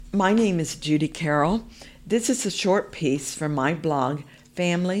My name is Judy Carroll. This is a short piece from my blog,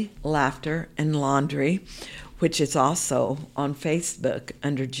 Family, Laughter, and Laundry, which is also on Facebook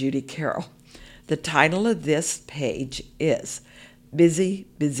under Judy Carroll. The title of this page is Busy,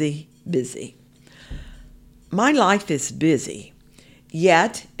 Busy, Busy. My life is busy,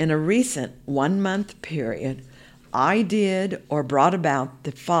 yet in a recent 1-month period, I did or brought about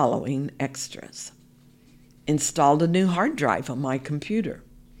the following extras. Installed a new hard drive on my computer.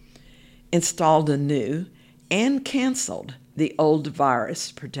 Installed a new and canceled the old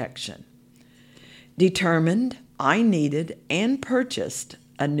virus protection. Determined I needed and purchased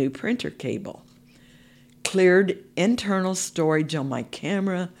a new printer cable. Cleared internal storage on my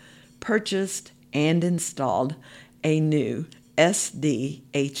camera, purchased and installed a new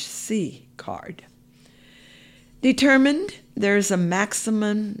SDHC card. Determined there's a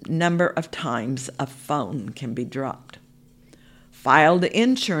maximum number of times a phone can be dropped. Filed an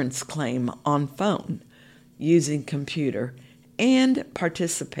insurance claim on phone using computer and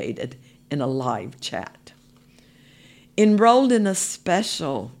participated in a live chat. Enrolled in a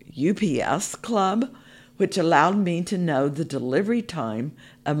special UPS club, which allowed me to know the delivery time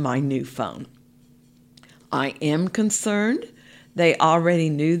of my new phone. I am concerned they already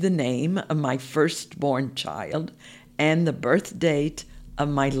knew the name of my firstborn child and the birth date of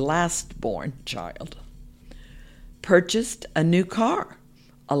my lastborn child. Purchased a new car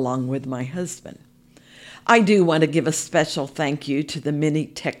along with my husband. I do want to give a special thank you to the many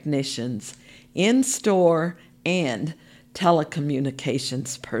technicians, in-store and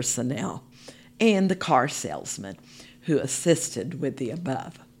telecommunications personnel, and the car salesman who assisted with the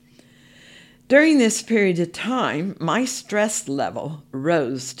above. During this period of time, my stress level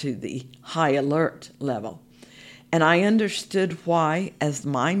rose to the high alert level, and I understood why, as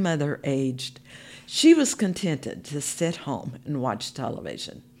my mother aged, she was contented to sit home and watch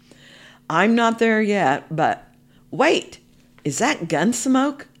television. I'm not there yet, but wait, is that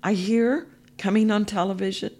Gunsmoke I hear coming on television?